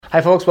Hi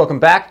folks, welcome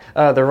back.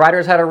 The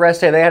riders had a rest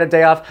day, they had a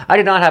day off. I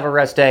did not have a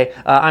rest day.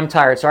 I'm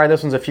tired. Sorry,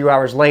 this one's a few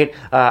hours late.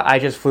 I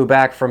just flew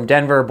back from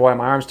Denver. Boy,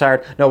 my arm's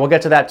tired. No, we'll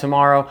get to that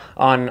tomorrow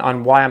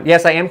on why I'm...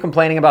 Yes, I am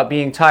complaining about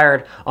being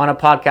tired on a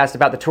podcast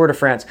about the Tour de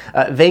France.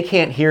 They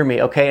can't hear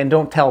me, okay? And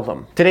don't tell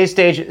them. Today's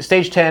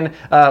stage 10,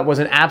 was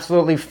an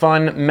absolutely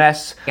fun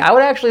mess. I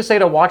would actually say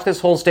to watch this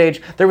whole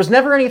stage, there was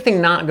never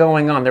anything not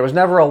going on. There was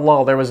never a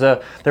lull. There was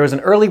an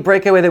early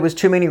breakaway. There was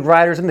too many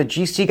riders, and the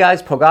GC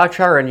guys,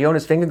 Pogacar and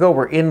Jonas Vingegaard,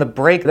 were in the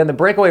break. Then the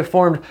breakaway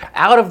formed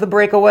out of the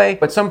breakaway.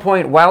 At some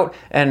point, Wout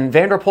and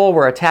Van der Poel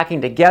were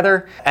attacking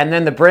together, and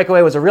then the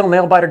breakaway was a real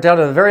nail-biter down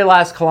to the very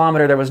last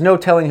kilometer. There was no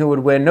telling who would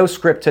win, no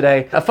script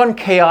today. A fun,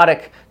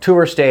 chaotic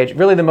Tour stage,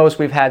 really the most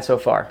we've had so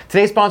far.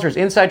 Today's sponsor is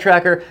Inside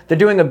Tracker. They're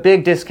doing a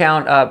big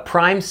discount.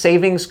 Prime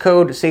savings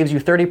code saves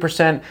you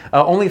 30%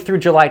 only through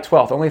July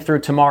 12th, only through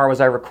tomorrow as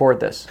I record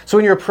this. So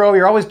when you're a pro,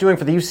 you're always doing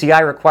for the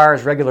UCI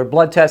requires regular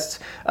blood tests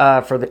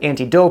for the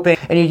anti-doping,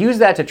 and you use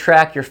that to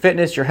track your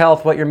fitness, your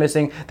health, what you're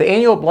missing. The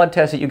annual blood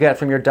test that you get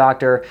from your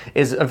doctor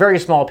is a very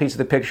small piece of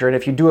the picture, and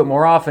if you do it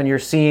more often, you're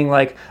seeing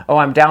like, oh,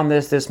 I'm down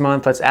this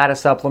month, let's add a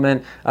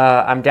supplement.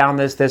 I'm down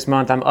this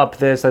month, I'm up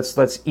this,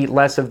 let's eat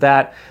less of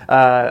that.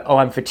 Oh,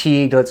 I'm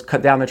fatigued, let's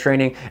cut down the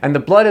training. And the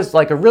blood is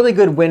like a really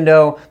good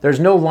window.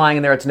 There's no lying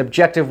in there. It's an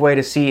objective way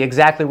to see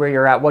exactly where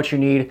you're at, what you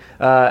need,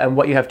 and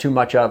what you have too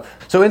much of.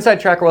 So Inside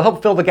Tracker will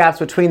help fill the gaps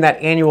between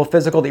that annual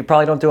physical that you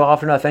probably don't do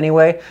often enough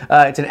anyway.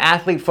 It's an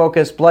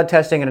athlete-focused blood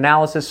testing and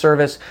analysis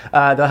service.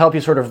 They'll help you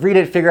sort of read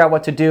it, figure out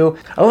what to do.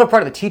 I love a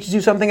part that teaches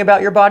you something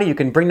about your body. You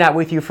can bring that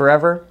with you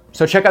forever.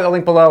 So check out the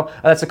link below.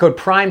 That's the code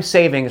PRIME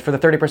SAVINGS for the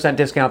 30%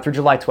 discount through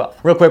July 12th.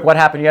 Real quick, what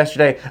happened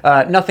yesterday?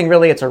 Nothing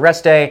really. It's a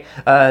rest day.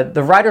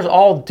 The riders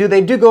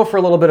do go for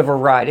a little bit of a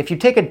ride. If you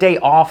take a day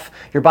off,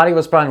 your body will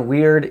respond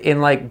weird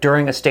in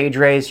during a stage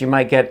race. You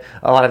might get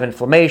a lot of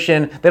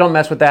inflammation. They don't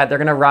mess with that. They're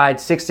going to ride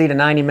 60 to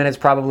 90 minutes,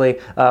 probably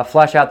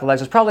flush out the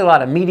legs. There's probably a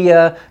lot of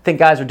media. I think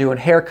guys are doing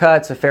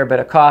haircuts, a fair bit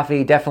of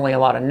coffee, definitely a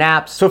lot of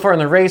naps. So far in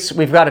the race,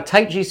 we've got a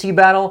tight GC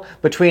battle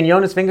between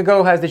Jonas Vingegaard,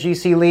 who has the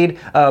GC lead.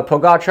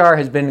 Pogacar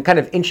has been kind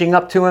of inching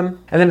up to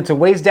him, and then it's a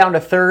ways down to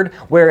third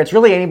where it's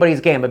really anybody's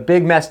game. A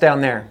big mess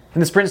down there. In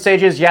the sprint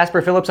stages,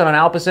 Jasper Philipsen on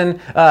Alpecin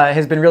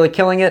has been really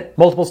killing it.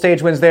 Multiple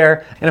stage wins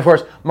there. And of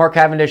course, Mark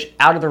Cavendish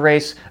out of the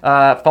race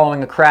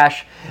following a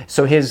crash.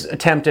 So his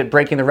attempt at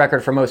breaking the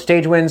record for most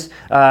stage wins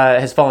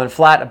has fallen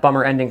flat. A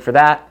bummer ending for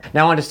that.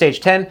 Now on to stage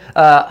 10.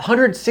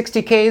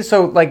 160 Ks,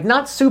 so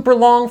not super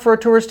long for a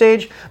Tour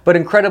stage, but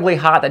incredibly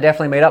hot. That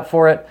definitely made up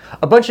for it.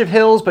 A bunch of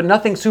hills, but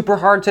nothing super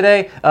hard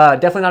today.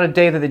 Definitely not a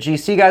day that the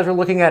GC guys were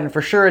looking at, and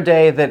for sure a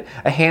day that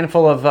a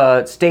handful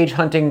of stage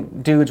hunting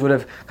dudes would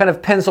have kind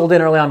of penciled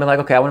in early on. Been like,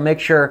 okay, I want to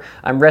make sure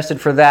I'm rested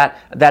for that.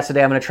 That's the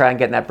day I'm going to try and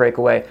get in that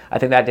breakaway. I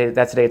think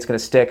that's the day it's going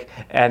to stick,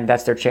 and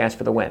that's their chance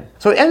for the win.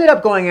 So it ended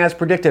up going as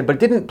predicted, but it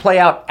didn't play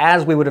out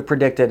as we would have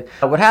predicted.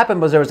 What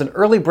happened was there was an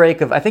early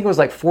break of, I think it was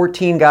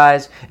 14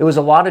 guys. It was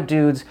a lot of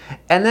dudes.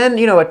 And then,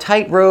 a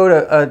tight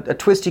road, a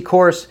twisty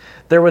course,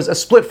 there was a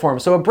split form.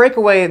 So a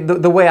breakaway,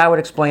 the way I would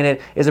explain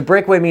it, is a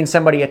breakaway means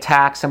somebody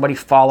attacks, somebody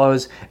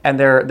follows, and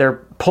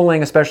they're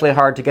pulling especially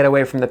hard to get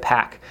away from the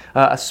pack.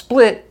 A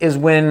split is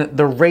when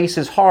the race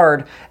is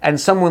hard and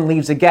someone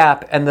leaves a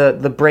gap and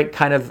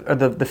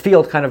the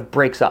field kind of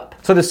breaks up.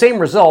 So the same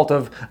result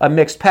of a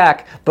mixed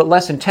pack, but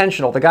less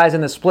intentional. The guys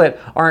in the split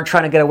aren't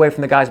trying to get away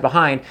from the guys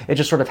behind. It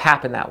just sort of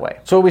happened that way.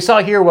 So what we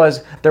saw here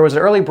was there was an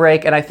early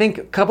break, and I think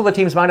a couple of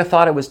teams might have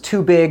thought it was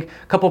too big.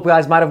 A couple of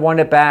guys might have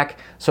wanted it back.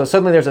 So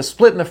suddenly there's a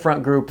split in the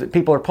front group that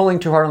people are pulling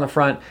too hard on the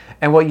front.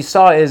 And what you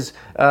saw is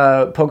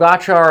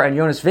Pogacar and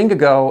Jonas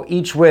Vingegaard,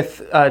 each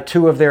with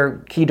two of their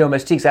key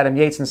domestiques, Adam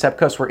Yates and Sepp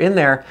Kuss, were in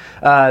there.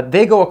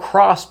 They go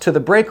across to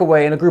the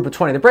breakaway in a group of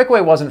 20. The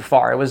breakaway wasn't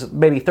far. It was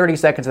maybe 30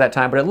 seconds at that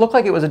time, but it looked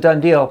like it was a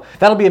done deal.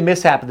 That'll be a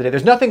mishap of the day.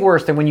 There's nothing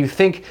worse than when you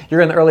think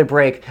you're in the early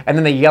break and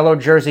then the yellow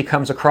jersey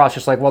comes across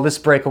just like, well, this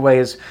breakaway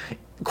is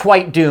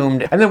quite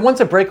doomed. And then once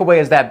a breakaway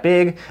is that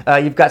big,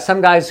 you've got some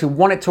guys who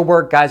want it to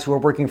work, guys who are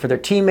working for their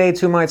teammates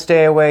who might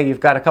stay away. You've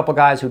got a couple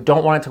guys who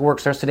don't want it to work,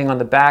 so they're sitting on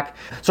the back.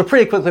 So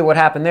pretty quickly what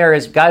happened there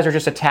is guys are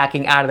just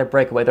attacking out of the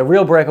breakaway. The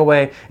real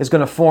breakaway is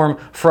going to form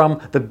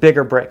from the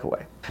bigger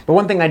breakaway. But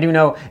one thing I do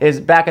know is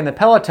back in the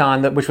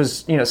peloton, which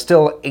was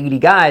still 80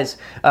 guys,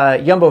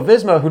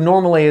 Jumbo-Visma, who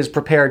normally is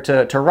prepared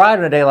to ride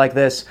on a day like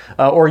this,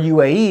 or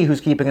UAE, who's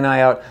keeping an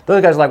eye out,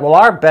 those guys are like, well,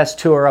 our best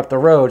two are up the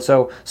road,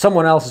 so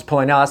someone else is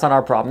pulling. No, that's not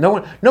our problem.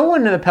 No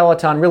one in the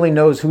peloton really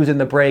knows who's in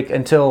the break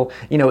until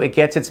it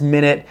gets its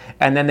minute,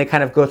 and then they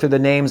kind of go through the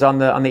names on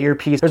the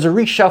earpiece. There's a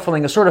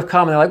reshuffling, a sort of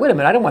common. They're like, wait a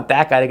minute, I don't want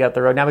that guy to get up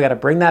the road. Now we got to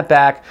bring that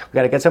back. We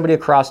got to get somebody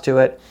across to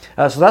it.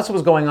 So that's what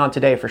was going on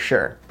today for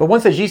sure. But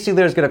once the GC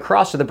leaders get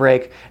across to the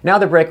break, now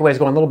the breakaway is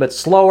going a little bit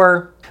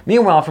slower.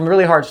 Meanwhile, from a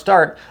really hard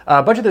start,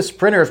 a bunch of the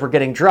sprinters were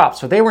getting dropped.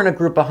 So they were in a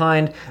group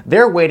behind.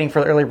 They're waiting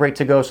for the early break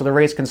to go so the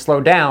race can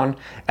slow down,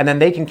 and then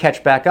they can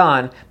catch back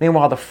on.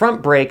 Meanwhile, the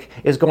front break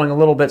is going a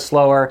little bit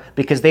slower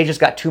because they just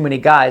got too many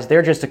guys.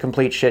 They're just a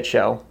complete shit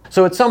show.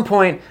 So at some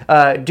point,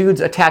 dudes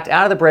attacked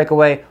out of the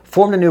breakaway,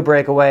 formed a new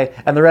breakaway,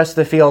 and the rest of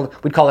the field,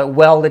 we'd call it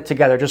welded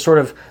together, just sort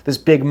of this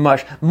big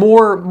mush.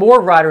 More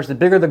riders, the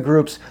bigger the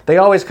groups, they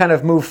always kind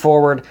of move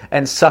forward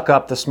and suck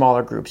up the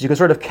smaller groups. You can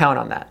sort of count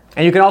on that.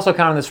 And you can also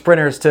count on the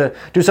sprinters to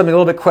do something a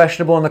little bit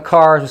questionable in the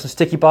cars with some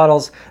sticky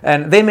bottles,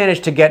 and they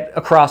manage to get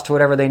across to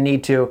whatever they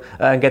need to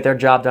and get their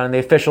job done, and the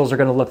officials are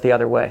going to look the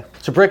other way.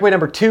 So breakaway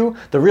number 2,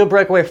 the real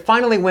breakaway,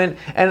 finally went,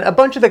 and a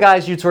bunch of the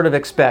guys you'd sort of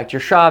expect. Your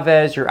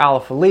Chavez, your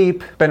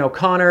Alaphilippe, Ben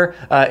O'Connor,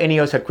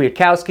 Ineos had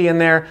Kwiatkowski in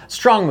there.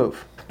 Strong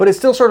move. But it's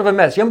still sort of a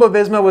mess.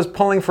 Jumbo-Visma was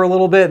pulling for a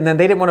little bit, and then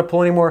they didn't want to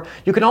pull anymore.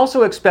 You can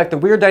also expect the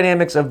weird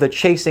dynamics of the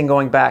chasing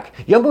going back.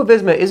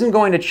 Jumbo-Visma isn't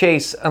going to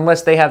chase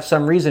unless they have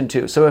some reason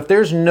to. So if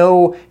there's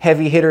no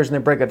heavy hitters in the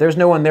breakup, there's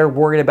no one they're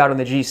worried about in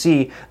the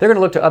GC, they're going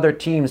to look to other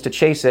teams to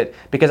chase it,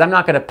 because I'm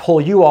not going to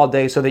pull you all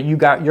day so that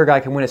your guy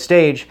can win a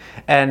stage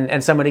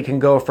and somebody can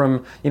go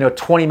from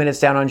 20 minutes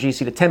down on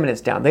GC to 10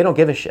 minutes down. They don't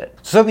give a shit.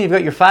 So suddenly you've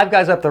got your 5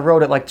 guys up the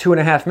road at like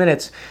 2.5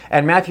 minutes,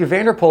 and Mathieu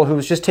van der Poel, who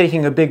was just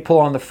taking a big pull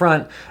on the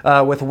front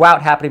with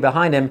Wout happening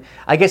behind him,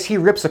 I guess he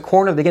rips a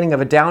corner at the beginning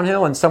of a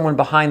downhill, and someone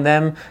behind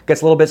them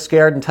gets a little bit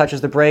scared and touches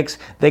the brakes.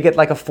 They get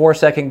like a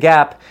 4-second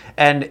gap,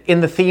 and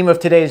in the theme of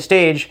today's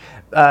stage,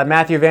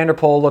 Mathieu van der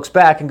Poel looks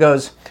back and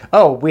goes,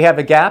 "Oh, we have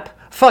a gap?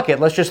 Fuck it,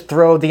 let's just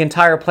throw the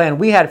entire plan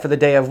we had for the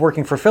day of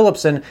working for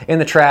Philipsen in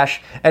the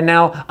trash, and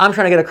now I'm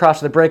trying to get across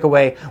to the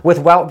breakaway with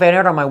Wout van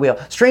Aert on my wheel."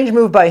 Strange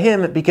move by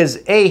him, because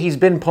A, he's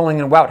been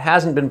pulling and Wout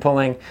hasn't been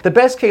pulling. The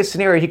best case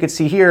scenario he could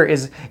see here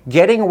is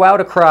getting Wout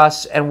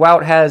across, and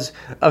Wout has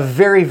a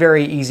very,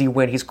 very easy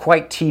win. He's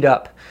quite teed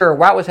up.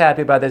 Wout was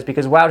happy about this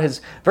because Wout has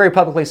very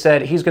publicly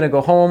said he's going to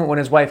go home when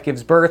his wife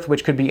gives birth,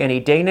 which could be any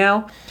day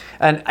now.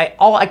 And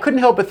I couldn't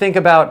help but think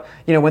about,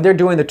 when they're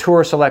doing the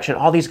tour selection,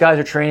 all these guys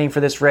are training for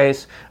this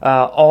race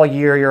all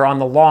year. You're on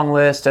the long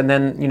list, and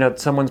then,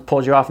 someone's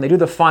pulled you off, and they do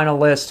the final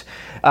list.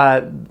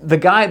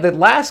 The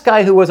last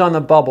guy who was on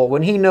the bubble,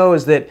 when he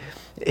knows that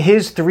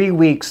his 3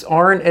 weeks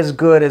aren't as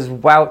good as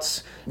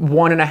Wout's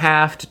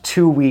 1.5 to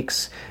 2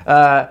 weeks.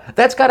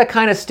 That's got to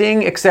kind of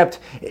sting, except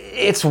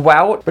it's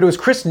Wout. But it was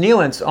Chris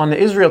Nielens on the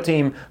Israel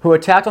team who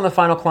attacked on the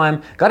final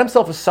climb, got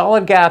himself a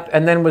solid gap,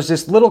 and then was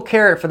this little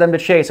carrot for them to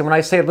chase. And when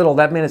I say little,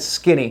 that means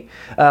skinny.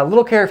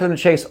 Little carrot for them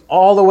to chase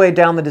all the way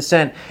down the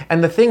descent.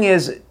 And the thing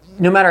is,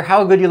 no matter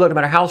how good you look, no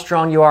matter how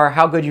strong you are,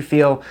 how good you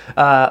feel,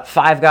 5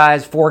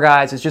 guys, 4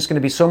 guys, it's just going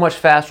to be so much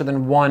faster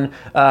than one,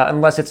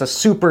 unless it's a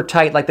super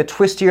tight, like the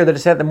twistier, the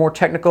descent, the more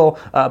technical,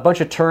 a bunch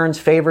of turns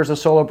favors a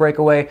solo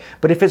breakaway.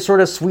 But if it's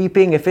sort of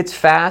sweeping, if it's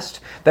fast,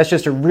 that's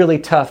just a really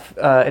tough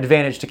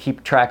advantage to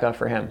keep track of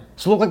for him.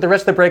 So it looked like the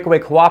rest of the breakaway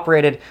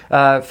cooperated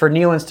for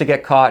Nielens to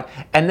get caught.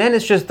 And then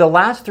it's just the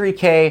last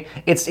 3K,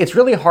 it's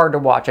really hard to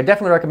watch. I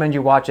definitely recommend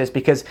you watch this,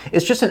 because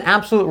it's just an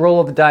absolute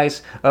roll of the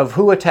dice of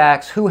who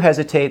attacks, who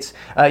hesitates.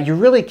 You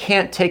really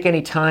can't take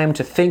any time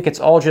to think. It's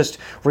all just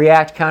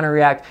react,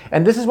 counter-react.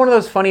 And this is one of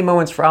those funny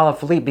moments for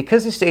Alaphilippe,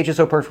 because the stage is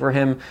so perfect for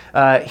him.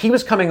 He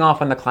was coming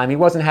off on the climb. He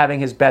wasn't having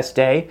his best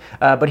day,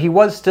 but he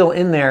was still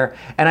in there.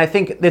 And I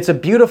think it's a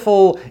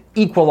beautiful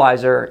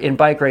equalizer in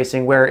bike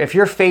racing, where if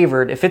you're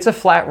favored, if it's a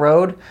flat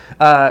road,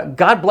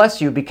 God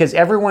bless you, because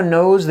everyone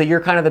knows that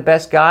you're kind of the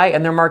best guy,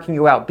 and they're marking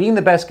you out. Being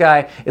the best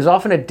guy is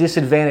often a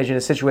disadvantage in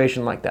a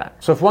situation like that.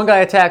 So if one guy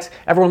attacks,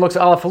 everyone looks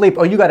at Alaphilippe,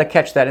 oh, you got to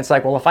catch that. And it's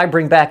like, well, if I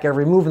bring back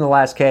every move in the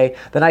last K,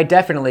 then I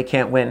definitely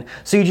can't win.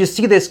 So you just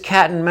see this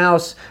cat and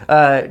mouse,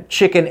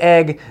 chicken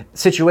egg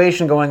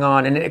situation going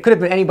on, and it could have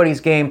been anybody's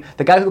game.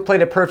 The guy who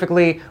played it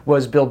perfectly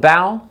was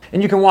Bilbao,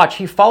 and you can watch,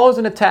 he follows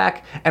an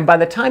attack, and by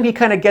the time he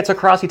kind of gets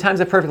across, he times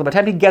it perfectly. By the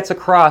time he gets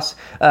across,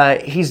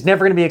 he's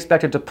never going to be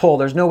expected to pull.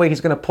 There's no way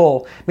he's going to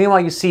pull.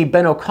 Meanwhile, you see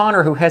Ben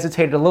O'Connor, who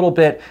hesitated a little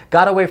bit,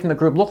 got away from the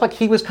group, looked like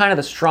he was kind of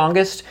the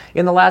strongest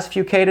in the last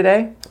few K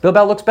today.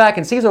 Bilbao looks back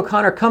and sees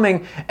O'Connor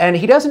coming, and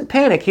he doesn't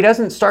panic. He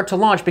doesn't start to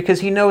launch,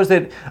 because he knows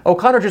that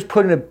O'Connor just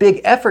put in a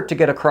big effort to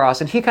get across,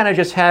 and he kind of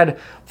just had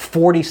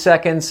 40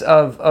 seconds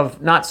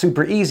of not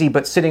super easy,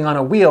 but sitting on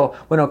a wheel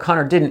when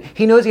O'Connor didn't.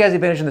 He knows he has the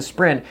advantage in the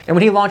sprint, and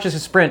when he launches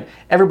his sprint,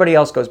 everybody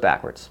else goes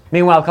backwards.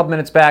 Meanwhile, a couple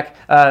minutes back,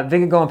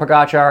 Vingegaard and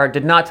Pogacar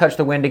did not touch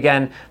the wind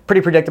again.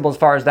 Pretty predictable as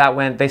far as that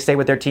went. They stay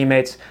with their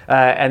teammates,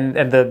 and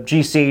the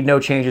GC, no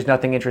changes,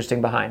 nothing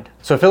interesting behind.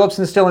 So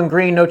Philipsen's still in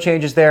green, no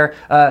changes there.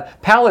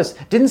 Palace,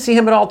 didn't see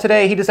him at all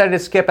today. He decided to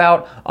skip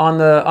out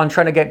on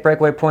trying to get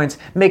breakaway points.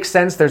 Makes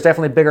sense. There's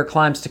definitely bigger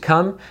climbs to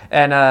come,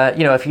 and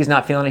if he's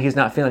not feeling it, he's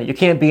not feeling it. You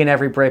can't be in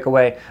every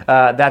breakaway.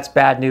 That's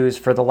bad news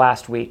for the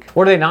last week.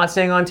 What are they not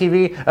saying on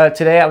TV?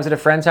 Today I was at a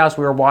friend's house.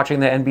 We were watching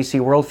the NBC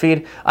World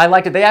feed. I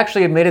liked it. They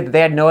actually admitted that they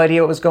had no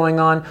idea what was going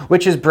on,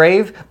 which is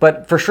brave,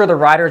 but for sure the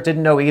riders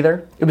didn't know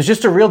either. It was just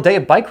just a real day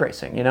of bike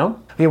racing, you know?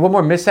 We had one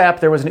more mishap.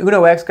 There was an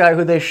Uno X guy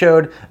who they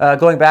showed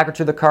going backwards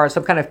through the car,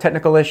 some kind of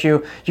technical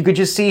issue. You could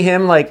just see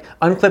him like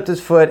unclipped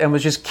his foot and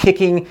was just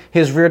kicking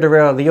his rear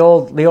derailleur.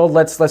 The old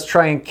let's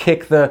try and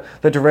kick the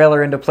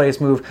derailleur into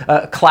place move.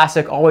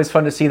 Classic, always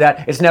fun to see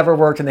that. It's never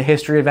worked in the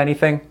history of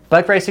anything.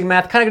 Bike racing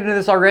math, kind of into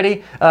this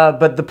already,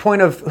 but the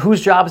point of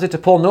whose job is it to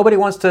pull? Nobody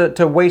wants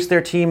to waste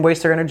their team,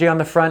 waste their energy on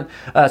the front,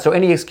 so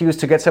any excuse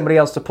to get somebody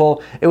else to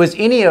pull. It was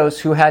Ineos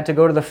who had to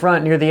go to the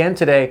front near the end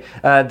today.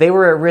 They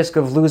were at risk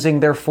of losing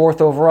their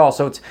 4th overall,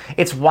 so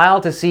it's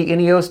wild to see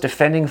Ineos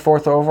defending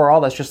 4th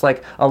overall. That's just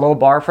like a low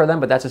bar for them,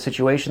 but that's a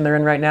situation they're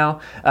in right now.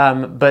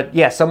 But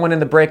yeah, someone in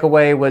the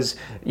breakaway was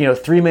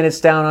 3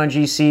 minutes down on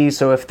GC,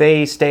 so if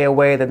they stay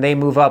away, then they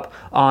move up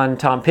on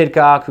Tom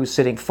Pidcock, who's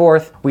sitting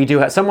 4th. We do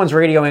have someone's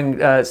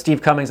radioing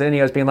Steve Cummings and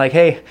Ineos being like,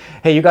 hey,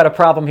 you got a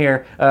problem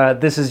here.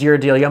 This is your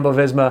deal,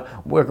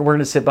 Jumbo-Visma. We're going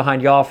to sit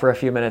behind y'all for a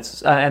few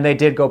minutes, and they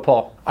did go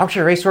pull.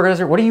 Armchair race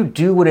organizer, what do you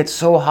do when it's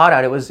so hot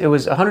out? It was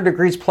 100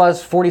 degrees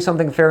plus, 40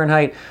 something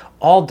Fahrenheit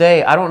all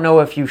day. I don't know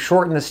if you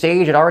shorten the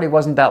stage. It already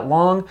wasn't that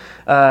long.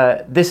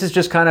 This is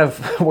just kind of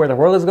where the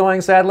world is going,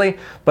 sadly.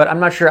 But I'm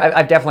not sure.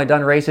 I've definitely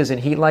done races in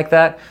heat like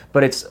that,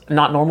 but it's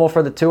not normal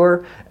for the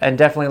tour. And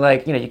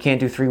definitely you can't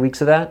do 3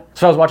 weeks of that.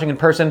 So I was watching in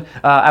person.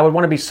 I would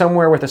want to be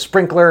somewhere with a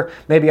sprinkler.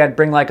 Maybe I'd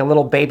bring like a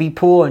little baby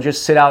pool and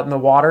just sit out in the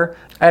water.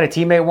 I had a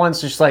teammate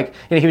once, just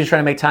he was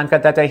trying to make time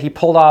cut that day. He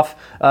pulled off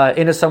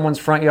into someone's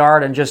front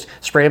yard and just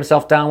sprayed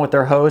himself down with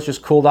their hose,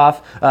 just cooled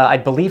off. I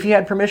believe he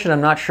had permission. I'm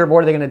not sure. But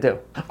what are they going to do?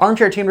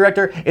 Armchair team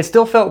director, it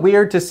still felt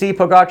weird to see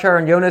Pogacar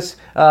and Jonas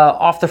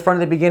off the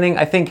front at the beginning.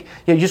 I think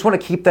you just want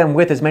to keep them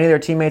with as many of their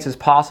teammates as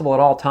possible at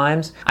all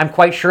times. I'm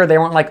quite sure they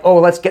weren't like, oh,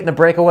 let's get in the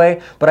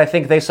breakaway. But I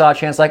think they saw a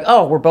chance like,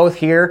 oh, we're both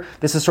here.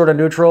 This is sort of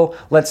neutral.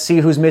 Let's see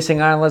who's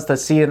missing on.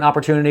 Let's see an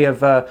opportunity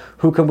of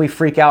who can we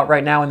freak out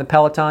right now in the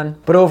peloton.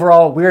 But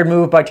overall, weird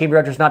move by team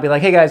directors not be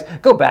like, hey guys,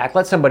 go back,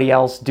 let somebody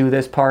else do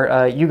this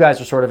part. You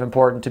guys are sort of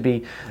important to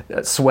be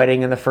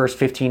sweating in the first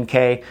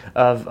 15K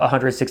of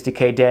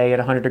 160K day at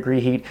 100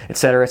 degree heat,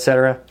 etc.,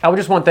 etc. I would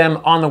just want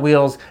them on the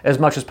wheels as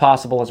much as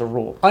possible as a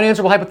rule.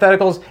 Unanswerable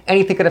hypotheticals,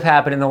 anything could have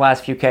happened in the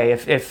last few K.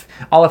 If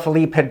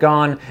Alaphilippe had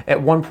gone at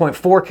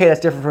 1.4K,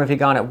 that's different from if he'd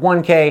gone at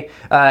 1K.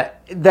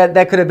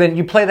 That could have been,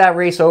 you play that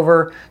race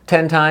over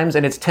 10 times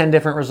and it's 10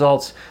 different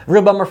results.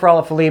 Real bummer for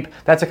Alaphilippe.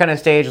 That's the kind of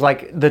stage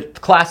like the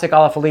classic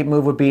Alaphilippe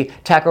move would be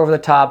tack over the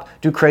top,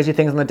 do crazy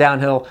things on the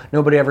downhill,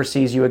 nobody ever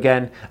sees you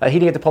again. He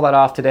didn't get to pull that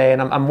off today,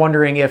 and I'm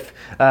wondering if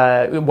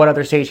what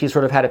other stage he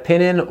sort of had a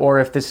pin in, or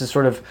if this is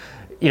sort of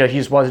he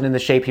just wasn't in the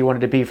shape he wanted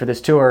to be for this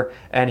tour,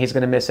 and he's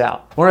going to miss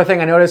out. One other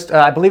thing I noticed,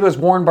 I believe it was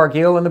Warren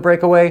Barguil in the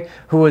breakaway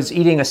who was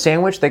eating a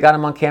sandwich. They got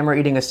him on camera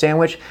eating a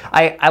sandwich.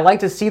 I like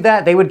to see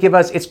that. They would give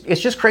us, it's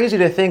just crazy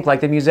to think,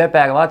 like the musette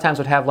bag a lot of times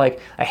would have like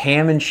a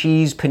ham and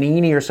cheese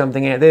panini or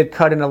something in it. They'd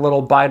cut in a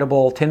little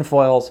biteable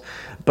tinfoils.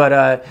 But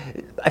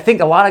I think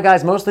a lot of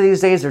guys, most of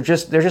these days, they're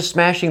just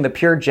smashing the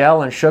pure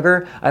gel and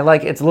sugar.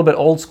 It's a little bit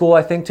old school,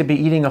 I think, to be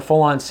eating a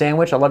full-on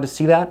sandwich. I'd love to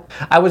see that.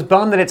 I was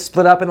bummed that it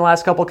split up in the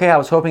last couple K. I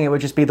was hoping it would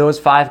just be those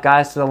 5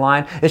 guys to the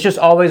line. It's just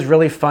always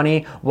really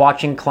funny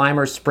watching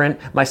climbers sprint,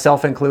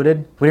 myself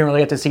included. We didn't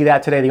really get to see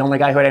that today. The only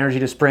guy who had energy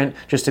to sprint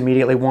just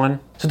immediately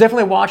won. So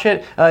definitely watch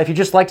it if you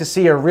just like to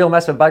see a real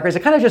mess of a bike race.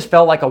 It kind of just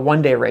felt like a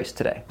one-day race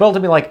today. Felt to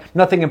me like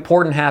nothing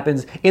important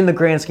happens in the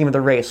grand scheme of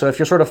the race. So if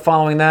you're sort of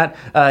following that,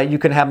 you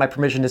can have my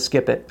permission to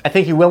skip it. I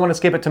think you will want to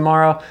skip it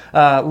tomorrow.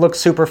 Look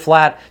super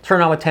flat. Turn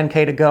on with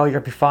 10K to go. You're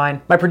going to be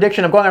fine. My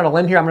prediction, I'm going out on a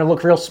limb here. I'm going to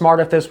look real smart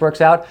if this works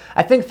out.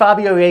 I think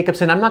Fabio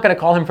Jakobsen, I'm not going to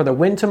call him for the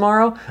win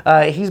tomorrow.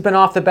 He's been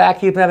off the back.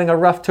 He's been having a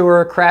rough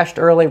tour, crashed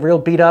early, real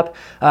beat up.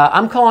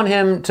 I'm calling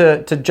him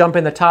to jump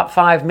in the top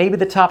 5, maybe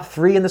the top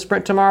 3 in the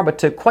sprint tomorrow, but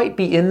to quite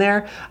be in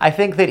there, I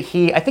think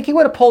he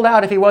would have pulled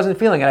out if he wasn't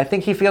feeling it. I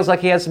think he feels like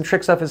he has some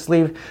tricks up his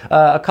sleeve,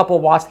 a couple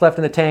watts left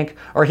in the tank,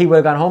 or he would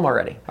have gone home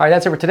already. All right,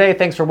 that's it for today.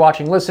 Thanks for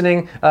watching,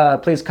 listening.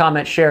 Please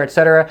comment, share,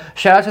 etc.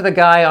 Shout out to the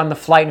guy on the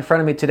flight in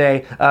front of me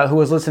today who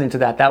was listening to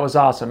that. That was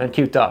awesome, and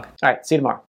cute dog. All right, see you tomorrow.